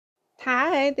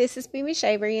Hi, this is Mimi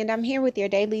Shavery, and I'm here with your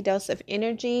daily dose of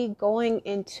energy going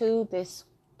into this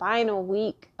final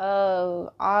week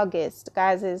of August.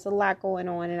 Guys, there's a lot going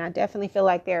on, and I definitely feel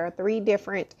like there are three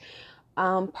different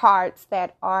parts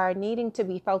that are needing to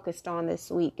be focused on this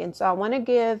week. And so I want to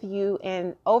give you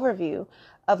an overview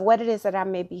of what it is that I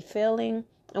may be feeling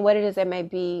and what it is that may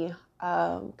be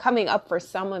coming up for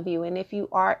some of you. And if you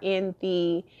are in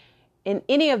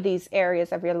any of these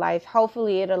areas of your life,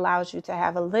 hopefully it allows you to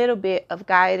have a little bit of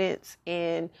guidance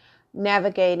in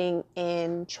navigating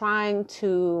and trying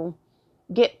to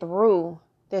get through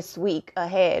this week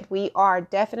ahead. We are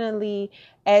definitely,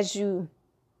 as you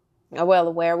are well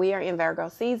aware, we are in Virgo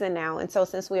season now. And so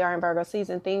since we are in Virgo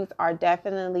season, things are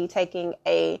definitely taking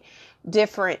a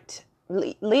different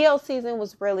Leo season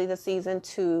was really the season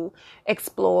to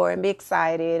explore and be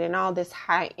excited and all this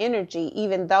high energy.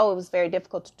 Even though it was very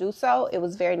difficult to do so, it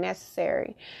was very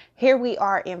necessary. Here we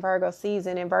are in Virgo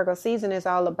season, and Virgo season is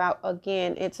all about,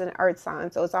 again, it's an earth sign.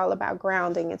 So it's all about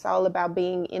grounding. It's all about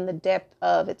being in the depth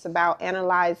of, it's about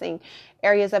analyzing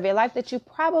areas of your life that you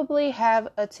probably have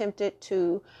attempted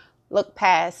to look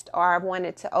past or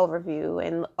wanted to overview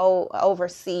and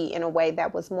oversee in a way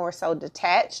that was more so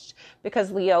detached,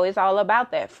 because Leo is all about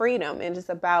that freedom, and it's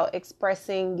about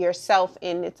expressing yourself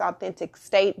in its authentic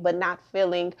state, but not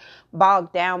feeling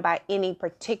bogged down by any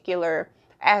particular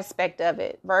aspect of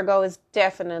it. Virgo is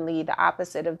definitely the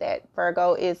opposite of that.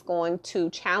 Virgo is going to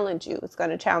challenge you. It's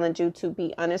going to challenge you to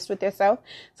be honest with yourself.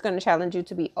 It's going to challenge you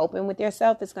to be open with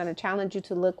yourself. It's going to challenge you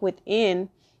to look within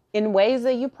in ways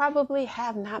that you probably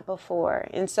have not before.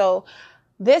 And so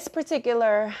this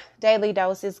particular daily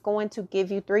dose is going to give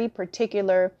you three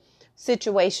particular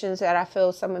situations that I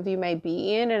feel some of you may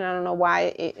be in. And I don't know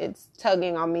why it's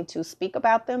tugging on me to speak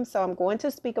about them. So I'm going to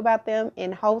speak about them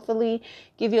and hopefully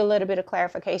give you a little bit of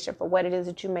clarification for what it is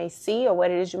that you may see or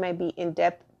what it is you may be in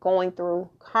depth going through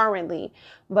currently.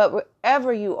 But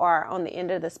wherever you are on the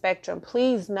end of the spectrum,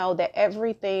 please know that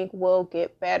everything will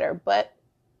get better. But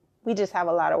we just have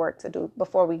a lot of work to do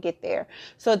before we get there.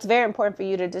 So it's very important for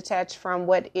you to detach from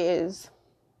what I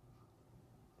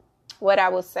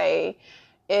will say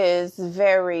is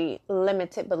very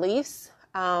limited beliefs.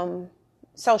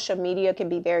 Social media can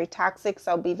be very toxic,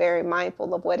 so be very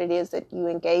mindful of what it is that you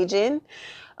engage in.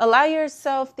 Allow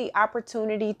yourself the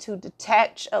opportunity to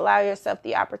detach. Allow yourself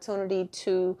the opportunity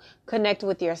to connect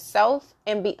with yourself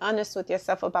and be honest with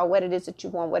yourself about what it is that you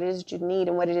want, what it is that you need,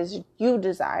 and what it is you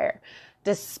desire,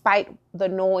 despite the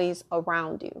noise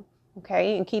around you.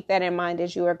 Okay. And keep that in mind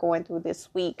as you are going through this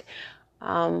week.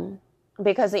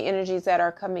 Because the energies that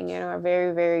are coming in are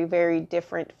very, very, very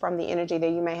different from the energy that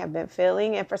you may have been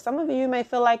feeling. And for some of you, you may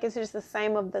feel like it's just the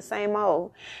same of the same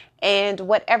old. And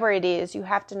whatever it is, you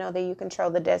have to know that you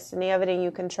control the destiny of it and you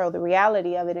control the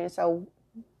reality of it. And so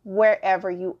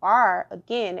wherever you are,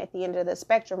 again, at the end of the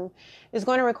spectrum, is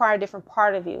going to require a different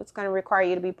part of you. It's going to require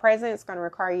you to be present. It's going to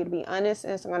require you to be honest.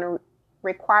 And it's going to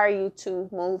require you to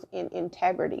move in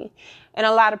integrity. And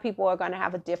a lot of people are going to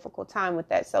have a difficult time with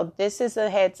that. So this is a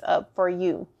heads up for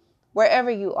you, wherever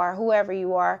you are, whoever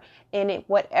you are, in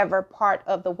whatever part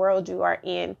of the world you are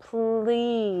in.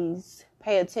 Please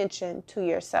pay attention to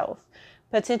yourself.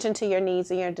 Pay attention to your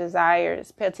needs and your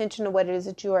desires. Pay attention to what it is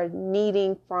that you are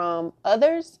needing from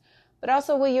others, but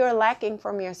also what you're lacking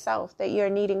from yourself that you're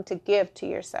needing to give to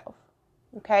yourself.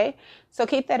 Okay? So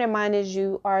keep that in mind as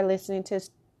you are listening to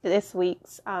this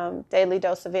week's daily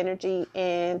dose of energy.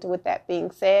 And with that being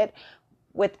said,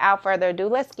 without further ado,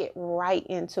 let's get right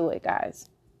into it, guys.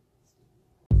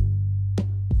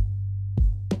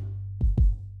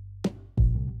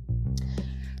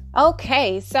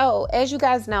 Okay, so as you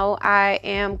guys know, I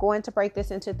am going to break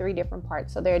this into three different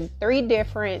parts. So there are three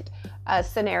different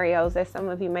scenarios that some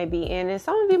of you may be in, and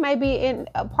some of you may be in,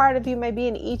 a part of you may be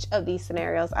in each of these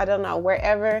scenarios. I don't know.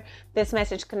 Wherever this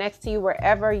message connects to you,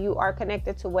 wherever you are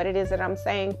connected to what it is that I'm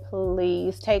saying,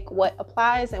 please take what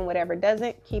applies and whatever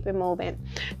doesn't, keep it moving.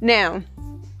 Now,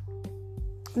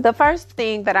 the first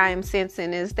thing that I am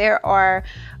sensing is there are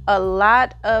a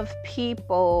lot of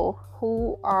people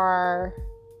who are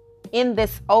in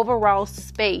this overall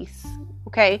space,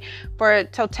 okay, for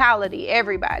totality,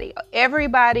 everybody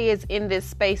is in this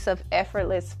space of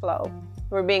effortless flow.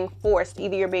 We're being forced,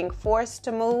 either you're being forced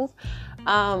to move,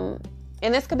 and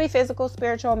this could be physical,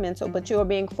 spiritual, mental, but you are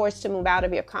being forced to move out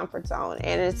of your comfort zone.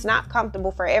 And it's not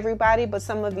comfortable for everybody, but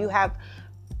some of you have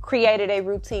created a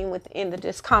routine within the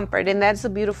discomfort, and that's a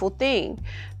beautiful thing.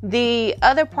 The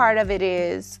other part of it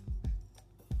is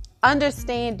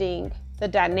understanding the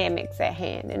dynamics at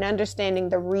hand and understanding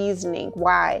the reasoning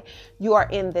why you are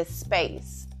in this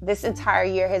space. This entire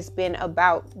year has been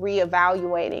about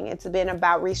reevaluating. It's been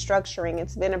about restructuring.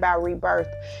 It's been about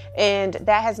rebirth. And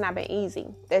that has not been easy.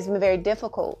 It's been very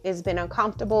difficult. It's been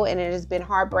uncomfortable, and it has been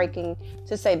heartbreaking,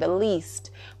 to say the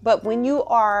least. But when you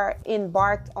are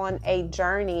embarked on a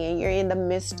journey and you're in the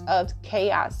midst of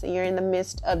chaos and you're in the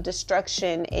midst of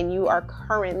destruction and you are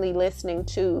currently listening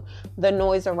to the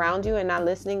noise around you and not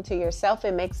listening to yourself,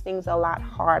 it makes things a lot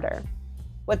harder.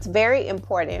 What's very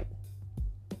important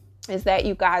is that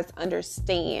you guys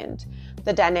understand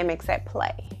the dynamics at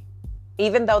play.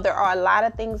 Even though there are a lot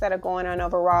of things that are going on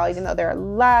overall, even though there are a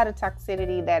lot of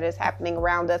toxicity that is happening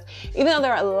around us, even though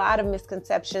there are a lot of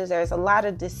misconceptions, there's a lot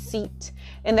of deceit,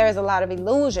 and there's a lot of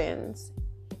illusions,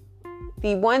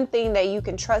 the one thing that you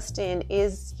can trust in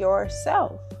is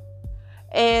yourself.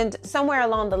 And somewhere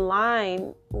along the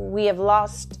line, we have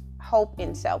lost hope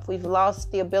in self. We've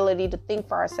lost the ability to think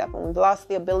for ourselves, and we've lost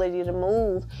the ability to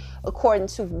move according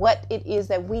to what it is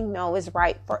that we know is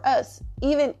right for us,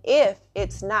 even if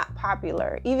it's not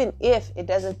popular, even if it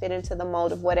doesn't fit into the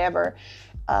mold of whatever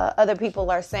other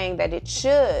people are saying that it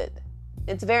should.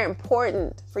 It's very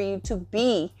important for you to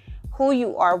be who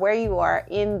you are, where you are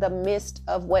in the midst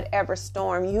of whatever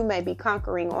storm you may be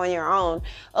conquering on your own.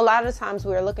 A lot of times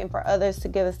we're looking for others to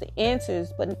give us the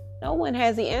answers, but no one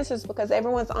has the answers because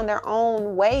everyone's on their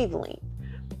own wavelength.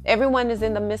 Everyone is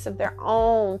in the midst of their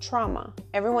own trauma.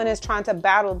 Everyone is trying to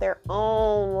battle their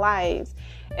own lives.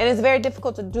 And it's very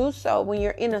difficult to do so when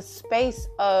you're in a space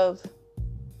of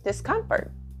discomfort.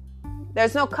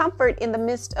 There's no comfort in the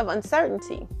midst of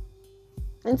uncertainty.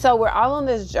 And so we're all on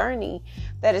this journey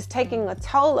that is taking a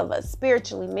toll of us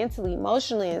spiritually, mentally,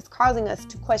 emotionally, and it's causing us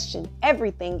to question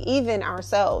everything, even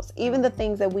ourselves, even the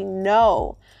things that we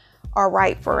know are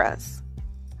right for us,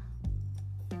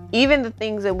 even the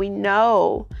things that we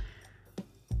know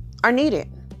are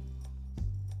needed.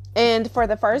 And for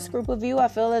the first group of you, I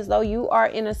feel as though you are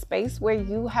in a space where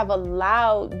you have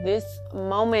allowed this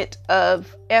moment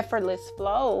of effortless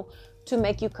flow to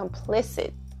make you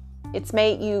complicit. It's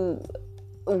made you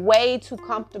way too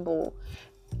comfortable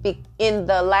in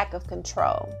the lack of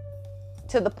control,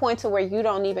 to the point to where you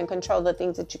don't even control the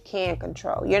things that you can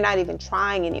control. You're not even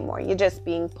trying anymore. You're just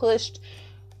being pushed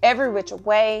every which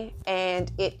way,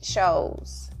 and it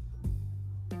shows.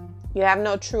 You have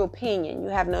no true opinion. You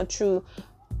have no true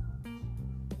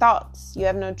thoughts. You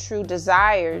have no true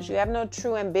desires. You have no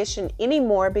true ambition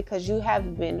anymore because you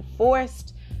have been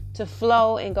forced to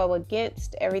flow and go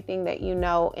against everything that you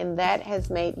know, and that has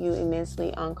made you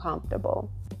immensely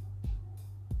uncomfortable.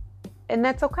 And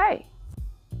that's okay.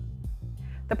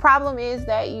 The problem is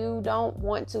that you don't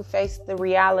want to face the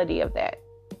reality of that.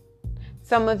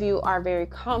 Some of you are very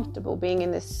comfortable being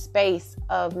in this space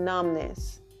of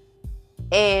numbness,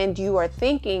 and you are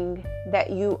thinking that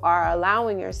you are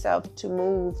allowing yourself to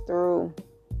move through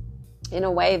in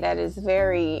a way that is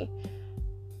very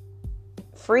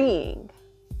freeing.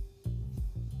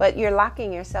 But you're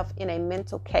locking yourself in a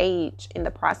mental cage in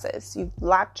the process. You've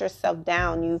locked yourself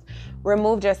down. You've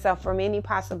removed yourself from any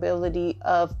possibility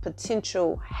of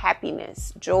potential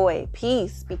happiness, joy,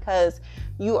 peace, because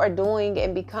you are doing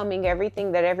and becoming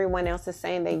everything that everyone else is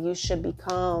saying that you should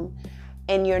become.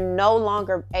 And you're no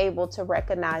longer able to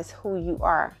recognize who you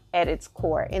are at its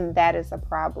core. And that is a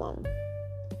problem.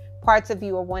 Parts of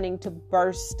you are wanting to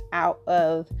burst out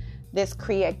of this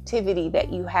creativity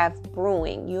that you have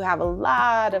brewing. You have a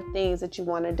lot of things that you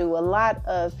want to do, a lot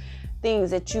of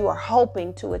things that you are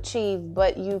hoping to achieve,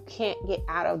 but you can't get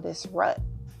out of this rut.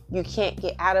 You can't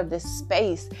get out of this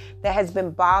space that has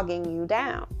been bogging you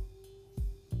down.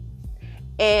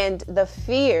 And the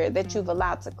fear that you've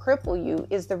allowed to cripple you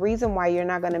is the reason why you're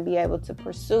not going to be able to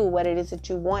pursue what it is that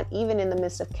you want, even in the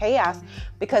midst of chaos,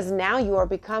 because now you are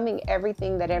becoming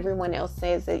everything that everyone else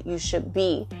says that you should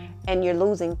be. And you're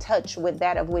losing touch with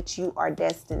that of which you are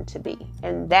destined to be.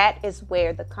 And that is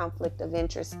where the conflict of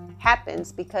interest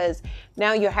happens, because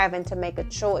now you're having to make a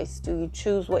choice. Do you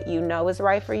choose what you know is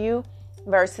right for you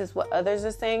versus what others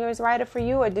are saying is right for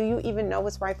you? Or do you even know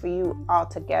what's right for you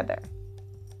altogether?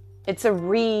 It's a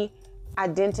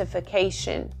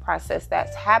re-identification process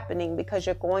that's happening because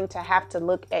you're going to have to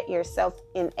look at yourself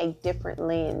in a different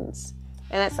lens.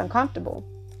 And that's uncomfortable.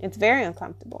 It's very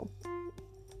uncomfortable.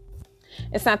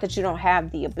 It's not that you don't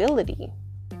have the ability.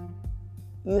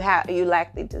 You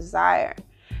lack the desire.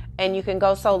 And you can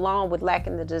go so long with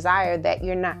lacking the desire that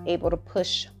you're not able to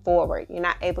push forward. You're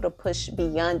not able to push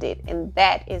beyond it. And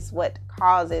that is what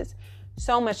causes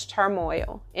so much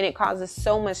turmoil, and it causes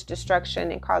so much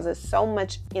destruction. It causes so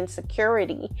much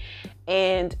insecurity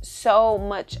and so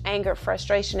much anger,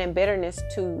 frustration, and bitterness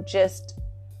to just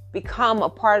become a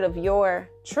part of your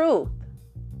truth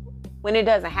when it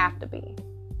doesn't have to be.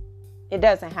 It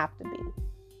doesn't have to be.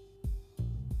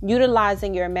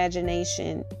 Utilizing your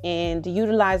imagination and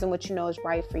utilizing what you know is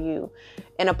right for you,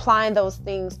 and applying those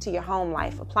things to your home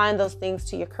life, applying those things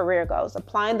to your career goals,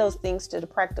 applying those things to the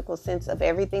practical sense of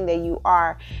everything that you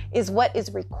are, is what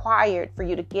is required for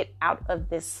you to get out of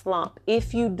this slump.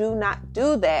 If you do not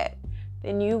do that,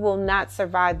 then you will not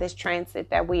survive this transit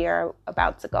that we are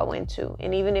about to go into.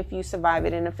 And even if you survive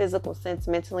it in a physical sense,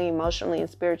 mentally, emotionally, and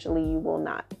spiritually, you will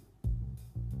not.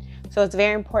 So it's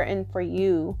very important for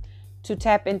you to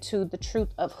tap into the truth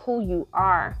of who you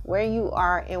are, where you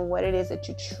are, and what it is that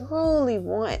you truly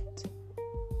want,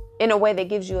 in a way that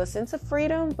gives you a sense of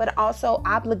freedom, but also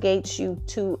obligates you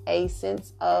to a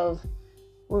sense of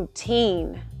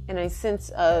routine and a sense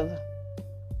of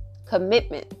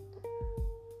commitment,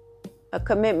 a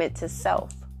commitment to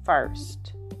self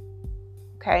first.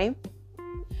 Okay?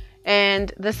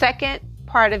 And the second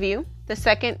part of you, the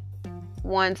second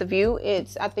ones of you,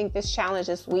 I think this challenge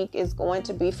this week is going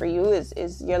to be for you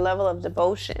is your level of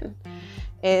devotion.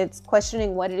 It's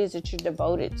questioning what it is that you're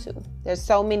devoted to. There's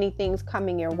so many things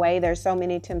coming your way. There's so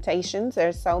many temptations.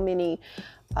 There's so many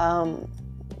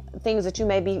things that you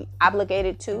may be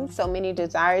obligated to. So many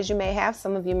desires you may have.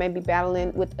 Some of you may be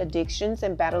battling with addictions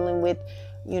and battling with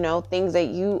things that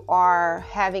you are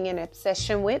having an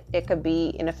obsession with. It could be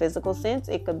in a physical sense.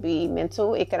 It could be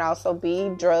mental. It could also be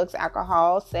drugs,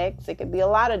 alcohol, sex. It could be a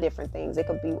lot of different things. It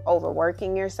could be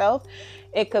overworking yourself.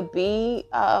 It could be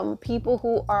people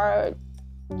who are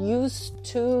used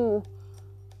to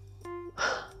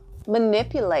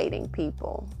manipulating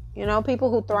people. People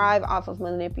who thrive off of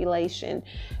manipulation.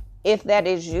 If that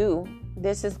is you,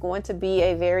 this is going to be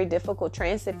a very difficult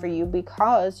transit for you,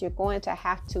 because you're going to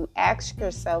have to ask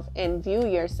yourself and view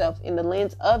yourself in the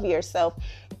lens of yourself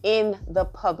in the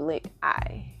public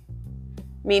eye.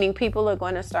 Meaning people are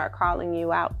going to start calling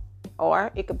you out,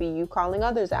 or it could be you calling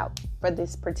others out for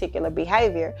this particular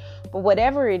behavior. But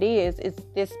whatever it is, it's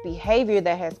this behavior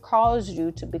that has caused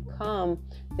you to become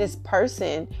this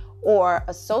person or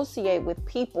associate with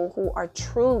people who are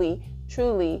truly,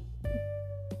 truly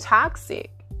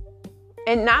toxic.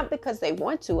 And not because they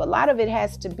want to. A lot of it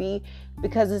has to be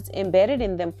because it's embedded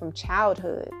in them from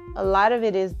childhood. A lot of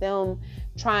it is them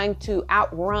trying to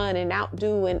outrun and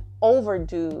outdo and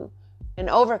overdo and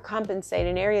overcompensate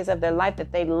in areas of their life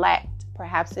that they lacked.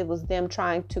 Perhaps it was them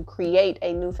trying to create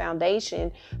a new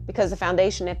foundation because the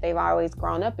foundation that they've always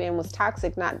grown up in was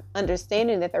toxic, not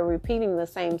understanding that they're repeating the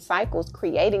same cycles,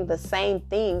 creating the same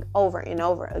thing over and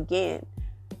over again.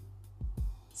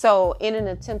 So in an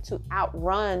attempt to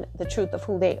outrun the truth of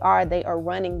who they are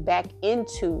running back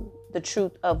into the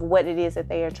truth of what it is that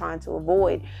they are trying to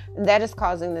avoid. And that is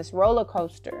causing this roller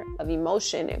coaster of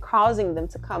emotion and causing them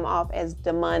to come off as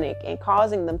demonic and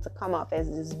causing them to come off as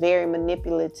this very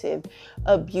manipulative,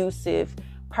 abusive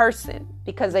person,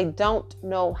 because they don't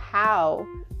know how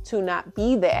to not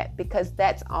be that, because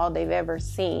that's all they've ever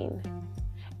seen.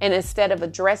 And instead of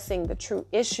addressing the true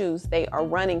issues, they are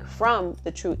running from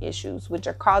the true issues, which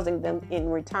are causing them in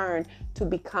return to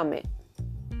become it.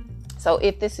 So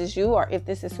if this is you, or if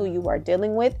this is who you are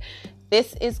dealing with,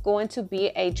 this is going to be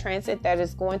a transit that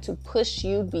is going to push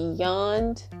you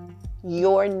beyond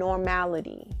your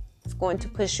normality. It's going to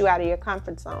push you out of your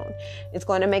comfort zone. It's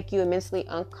going to make you immensely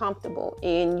uncomfortable.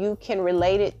 And you can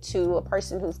relate it to a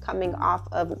person who's coming off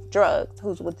of drugs,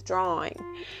 who's withdrawing,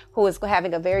 who is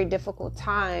having a very difficult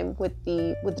time with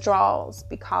the withdrawals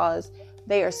because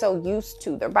they are so used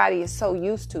to, their body is so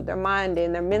used to, their mind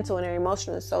and their mental and their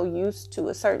emotional is so used to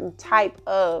a certain type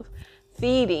of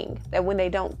feeding that when they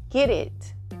don't get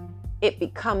it, it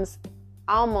becomes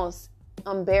almost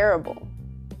unbearable.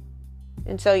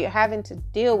 And so you're having to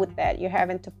deal with that. You're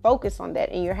having to focus on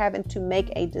that, and you're having to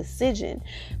make a decision,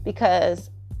 because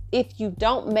if you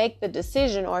don't make the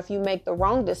decision, or if you make the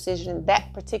wrong decision,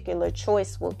 that particular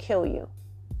choice will kill you.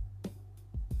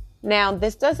 Now,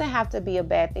 this doesn't have to be a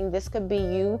bad thing. This could be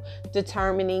you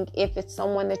determining if it's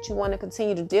someone that you want to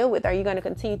continue to deal with. Are you going to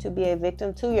continue to be a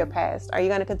victim to your past? Are you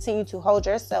going to continue to hold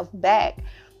yourself back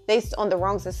based on the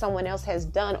wrongs that someone else has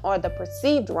done, or the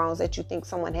perceived wrongs that you think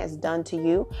someone has done to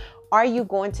you? Are you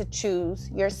going to choose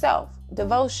yourself?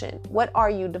 Devotion. What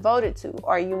are you devoted to?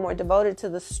 Are you more devoted to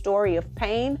the story of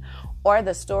pain or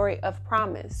the story of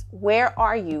promise? Where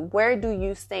are you? Where do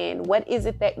you stand? What is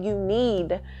it that you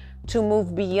need to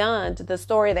move beyond the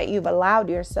story that you've allowed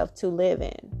yourself to live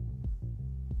in?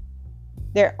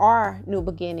 There are new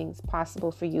beginnings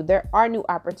possible for you. There are new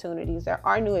opportunities. There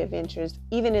are new adventures,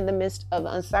 even in the midst of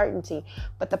uncertainty.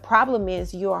 But the problem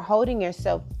is you are holding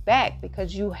yourself back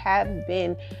because you have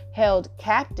been held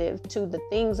captive to the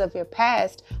things of your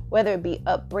past, whether it be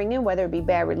upbringing, whether it be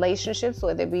bad relationships,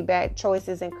 whether it be bad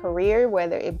choices in career,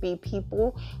 whether it be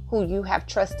people who you have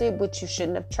trusted, which you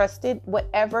shouldn't have trusted,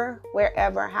 whatever,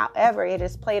 wherever, however it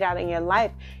is played out in your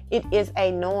life, it is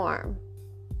a norm.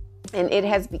 And it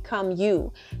has become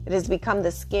you. It has become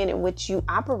the skin in which you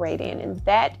operate in. And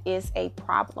that is a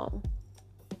problem.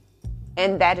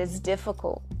 And that is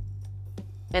difficult.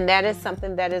 And that is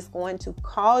something that is going to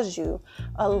cause you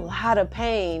a lot of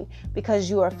pain because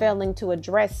you are failing to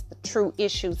address the true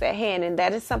issues at hand. And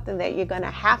that is something that you're going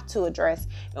to have to address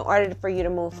in order for you to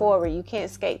move forward. You can't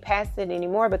skate past it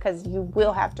anymore because you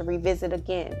will have to revisit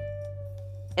again.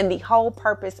 And the whole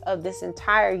purpose of this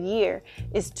entire year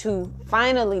is to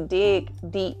finally dig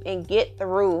deep and get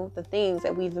through the things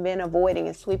that we've been avoiding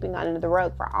and sweeping under the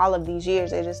rug for all of these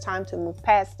years. It is time to move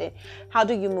past it. How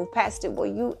do you move past it? Well,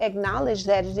 you acknowledge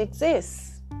that it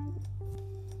exists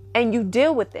and you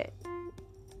deal with it.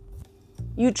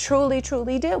 You truly,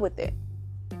 truly deal with it.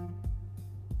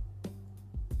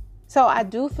 So I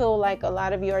do feel like a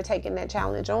lot of you are taking that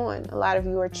challenge on. A lot of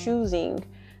you are choosing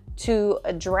to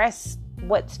address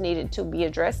what's needed to be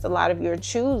addressed. A lot of you are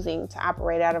choosing to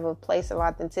operate out of a place of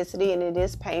authenticity, and it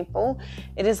is painful.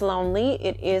 It is lonely.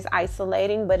 It is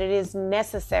isolating, but it is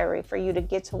necessary for you to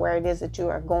get to where it is that you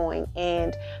are going.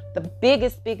 And the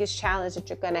biggest challenge that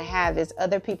you're going to have is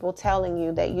other people telling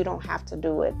you that you don't have to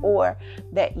do it or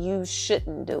that you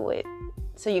shouldn't do it.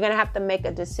 So you're going to have to make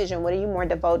a decision. What are you more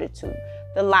devoted to?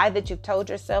 The lie that you've told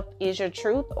yourself is your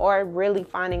truth, or really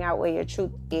finding out where your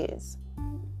truth is?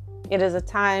 It is a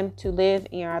time to live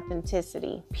in your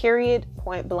authenticity, period,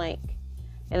 point blank.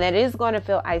 And that is going to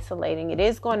feel isolating. It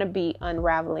is going to be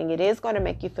unraveling. It is going to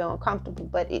make you feel uncomfortable,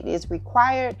 but it is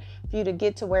required for you to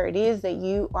get to where it is that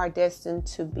you are destined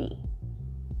to be.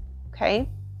 Okay?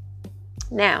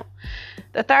 Now,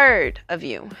 the third of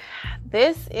you.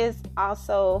 This is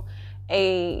also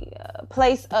a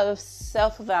place of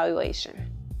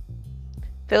self-evaluation.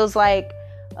 Feels like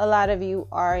a lot of you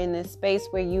are in this space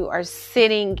where you are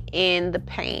sitting in the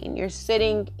pain. You're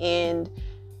sitting in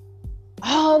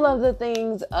all of the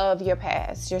things of your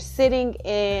past. You're sitting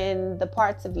in the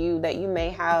parts of you that you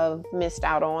may have missed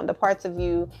out on. The parts of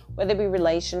you, whether it be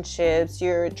relationships,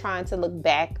 you're trying to look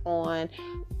back on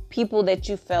people that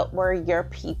you felt were your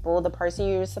people, the person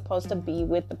you were supposed to be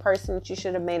with, the person that you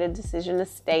should have made a decision to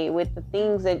stay with, the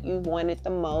things that you wanted the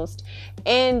most,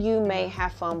 and you may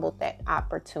have fumbled that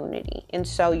opportunity. And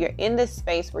so you're in this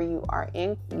space where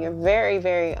you're very,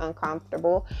 very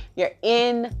uncomfortable. You're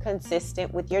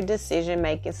inconsistent with your decision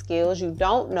making skills. You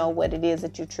don't know what it is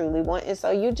that you truly want. And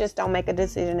so you just don't make a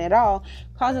decision at all,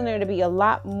 causing there to be a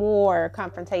lot more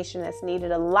confrontation that's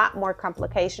needed, a lot more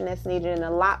complication that's needed, and a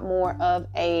lot more of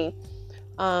a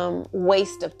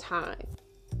waste of time.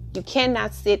 You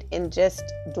cannot sit and just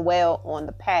dwell on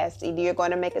the past. Either you're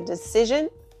going to make a decision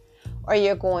or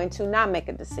you're going to not make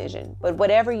a decision. But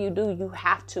whatever you do, you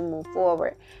have to move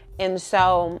forward. And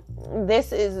so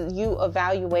this is you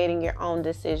evaluating your own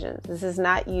decisions. This is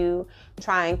not you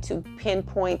trying to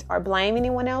pinpoint or blame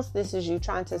anyone else. This is you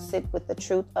trying to sit with the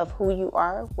truth of who you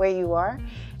are, where you are,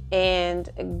 and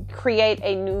create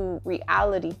a new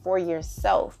reality for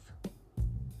yourself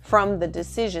from the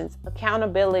decisions.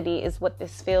 Accountability is what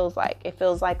this feels like. It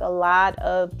feels like a lot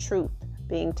of truth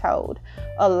being told.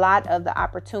 A lot of the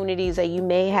opportunities that you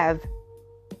may have,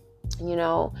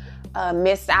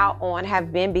 missed out on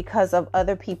have been because of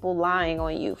other people lying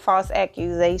on you, false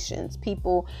accusations,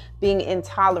 people being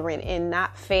intolerant and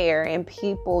not fair, and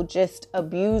people just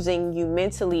abusing you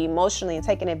mentally, emotionally, and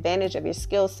taking advantage of your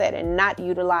skill set and not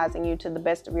utilizing you to the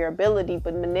best of your ability,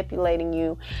 but manipulating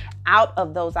you out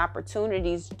of those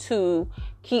opportunities to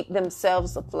keep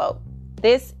themselves afloat.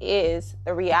 This is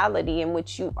the reality in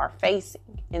which you are facing.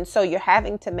 And so you're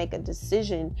having to make a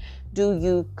decision. Do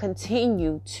you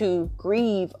continue to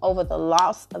grieve over the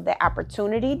loss of that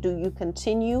opportunity? Do you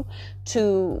continue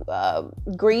to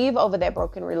grieve over that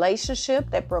broken relationship,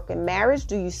 that broken marriage?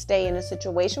 Do you stay in a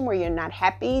situation where you're not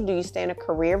happy? Do you stay in a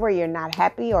career where you're not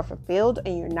happy or fulfilled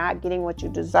and you're not getting what you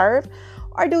deserve?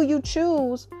 Or do you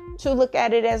choose to look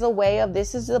at it as a way of,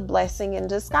 this is a blessing in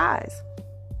disguise?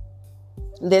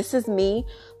 This is me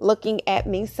looking at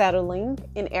me settling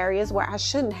in areas where I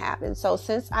shouldn't have. And so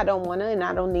since I don't want to and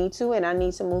I don't need to and I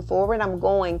need to move forward, I'm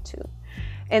going to.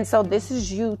 And so this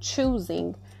is you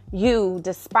choosing you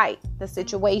despite the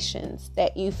situations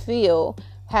that you feel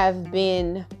have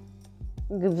been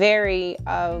very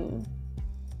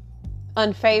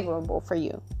unfavorable for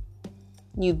you.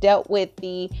 You've dealt with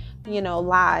the,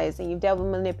 lies, and you've dealt with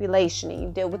manipulation, and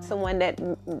you've dealt with someone that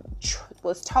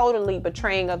was totally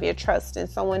betraying of your trust, and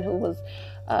someone who was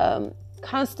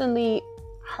constantly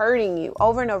hurting you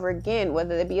over and over again,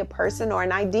 whether it be a person or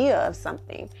an idea of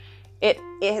something. It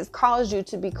has caused you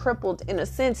to be crippled in a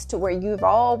sense to where you've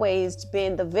always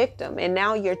been the victim, and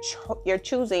now you're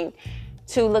choosing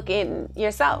to look in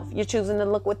yourself. You're choosing to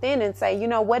look within and say,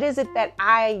 what is it that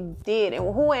I did,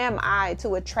 and who am I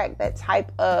to attract that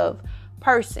type of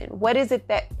person? What is it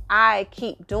that I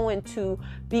keep doing to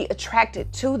be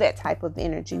attracted to that type of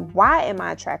energy? Why am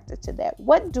I attracted to that?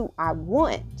 What do I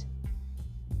want?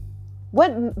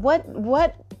 What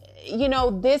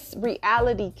this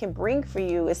reality can bring for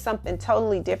you is something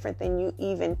totally different than you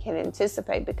even can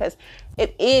anticipate, because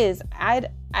it is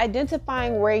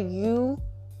identifying where you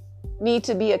need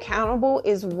to be accountable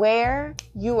is where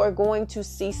you are going to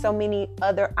see so many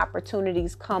other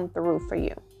opportunities come through for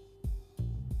you.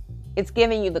 It's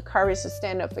giving you the courage to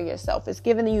stand up for yourself. It's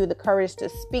giving you the courage to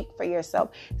speak for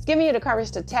yourself. It's giving you the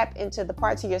courage to tap into the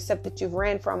parts of yourself that you've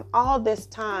ran from all this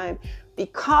time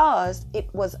because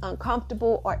it was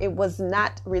uncomfortable or it was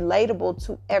not relatable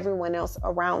to everyone else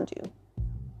around you.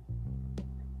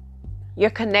 You're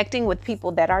connecting with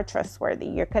people that are trustworthy.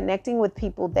 You're connecting with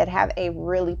people that have a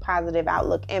really positive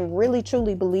outlook and really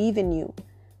truly believe in you.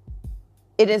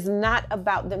 It is not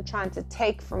about them trying to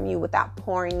take from you without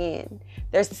pouring in.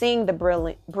 They're seeing the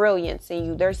brilliance in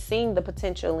you. They're seeing the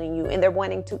potential in you, and they're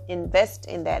wanting to invest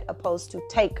in that opposed to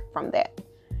take from that.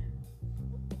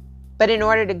 But in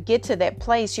order to get to that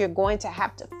place, you're going to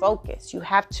have to focus. You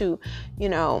have to,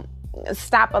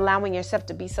 stop allowing yourself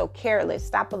to be so careless.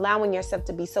 Stop allowing yourself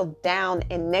to be so down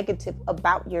and negative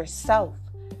about yourself.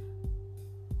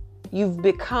 You've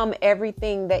become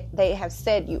everything that they have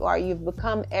said you are. You've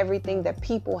become everything that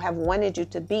people have wanted you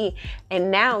to be.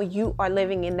 And now you are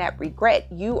living in that regret.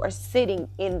 You are sitting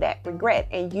in that regret,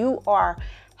 and you are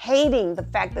hating the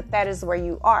fact that that is where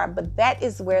you are. But that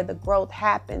is where the growth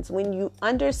happens. When you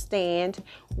understand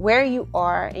where you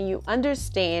are, and you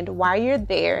understand why you're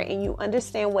there, and you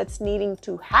understand what's needing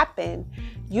to happen,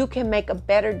 you can make a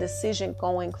better decision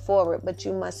going forward. But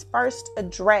you must first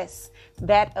address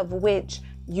that of which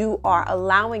you are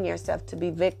allowing yourself to be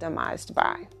victimized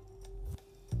by.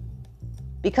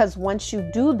 Because once you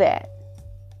do that,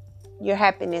 your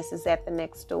happiness is at the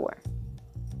next door.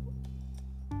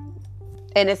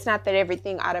 And it's not that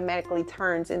everything automatically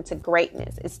turns into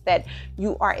greatness. It's that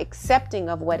you are accepting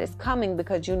of what is coming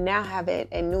because you now have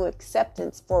a new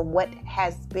acceptance for what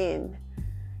has been.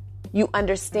 You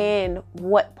understand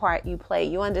what part you play.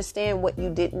 You understand what you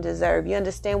didn't deserve. You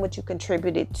understand what you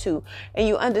contributed to. And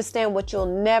you understand what you'll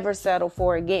never settle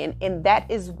for again. And that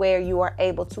is where you are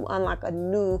able to unlock a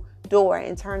new door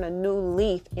and turn a new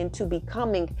leaf into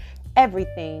becoming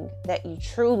everything that you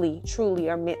truly, truly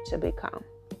are meant to become.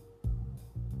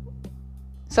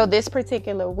 So this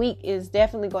particular week is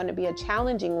definitely going to be a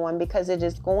challenging one because it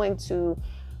is going to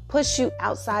push you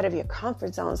outside of your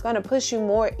comfort zone. It's going to push you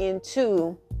more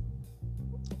into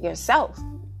yourself.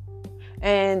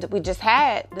 And we just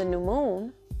had the new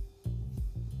moon,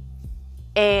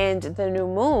 and the new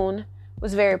moon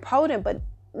was very potent, but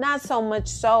not so much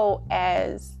so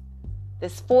as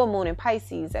this full moon in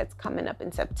Pisces that's coming up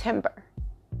in September.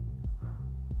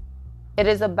 It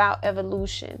is about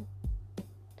evolution.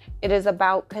 It is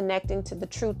about connecting to the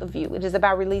truth of you. It is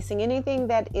about releasing anything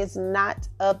that is not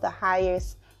of the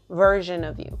highest version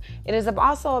of you. It is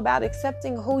also about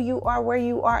accepting who you are, where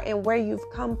you are, and where you've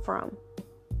come from.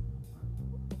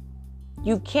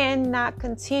 You cannot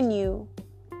continue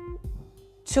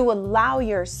to allow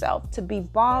yourself to be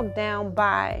bogged down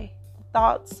by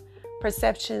thoughts,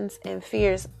 perceptions, and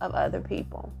fears of other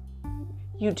people.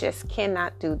 You just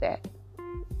cannot do that.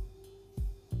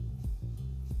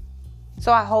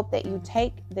 So I hope that you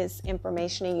take this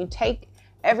information and you take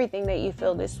everything that you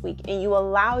feel this week and you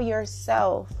allow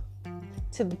yourself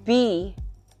to be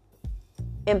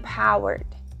empowered,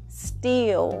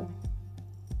 still,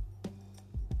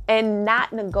 and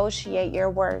not negotiate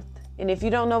your worth. And if you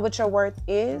don't know what your worth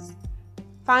is,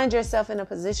 find yourself in a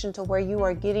position to where you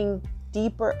are getting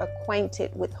deeper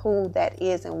acquainted with who that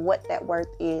is and what that worth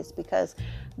is, because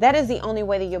that is the only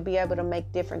way that you'll be able to make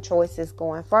different choices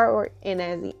going forward. And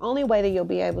that is the only way that you'll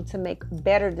be able to make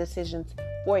better decisions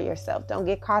for yourself. Don't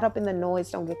get caught up in the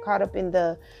noise. Don't get caught up in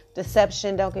the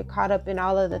deception. Don't get caught up in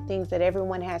all of the things that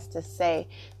everyone has to say.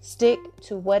 Stick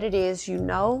to what it is you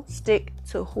know. Stick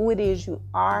to who it is you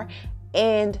are,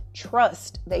 and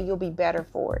trust that you'll be better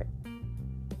for it.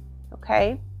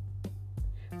 Okay?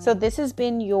 So this has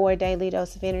been your daily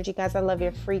dose of energy. Guys, I love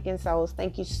your freaking souls.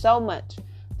 Thank you so much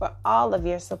for all of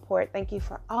your support. Thank you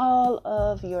for all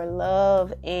of your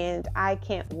love. And I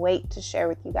can't wait to share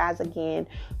with you guys again.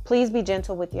 Please be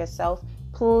gentle with yourself.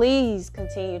 Please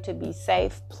continue to be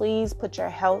safe. Please put your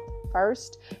health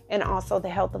first and also the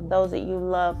health of those that you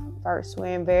love first. We're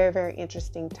in very, very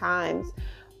interesting times.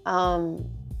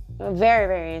 Very,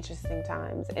 very interesting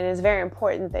times. And it's very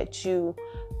important that you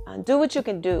do what you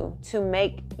can do to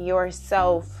make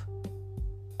yourself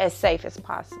as safe as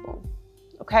possible.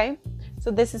 Okay? So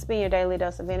this has been your Daily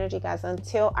Dose of Energy, guys.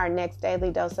 Until our next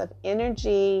Daily Dose of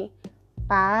Energy.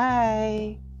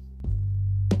 Bye.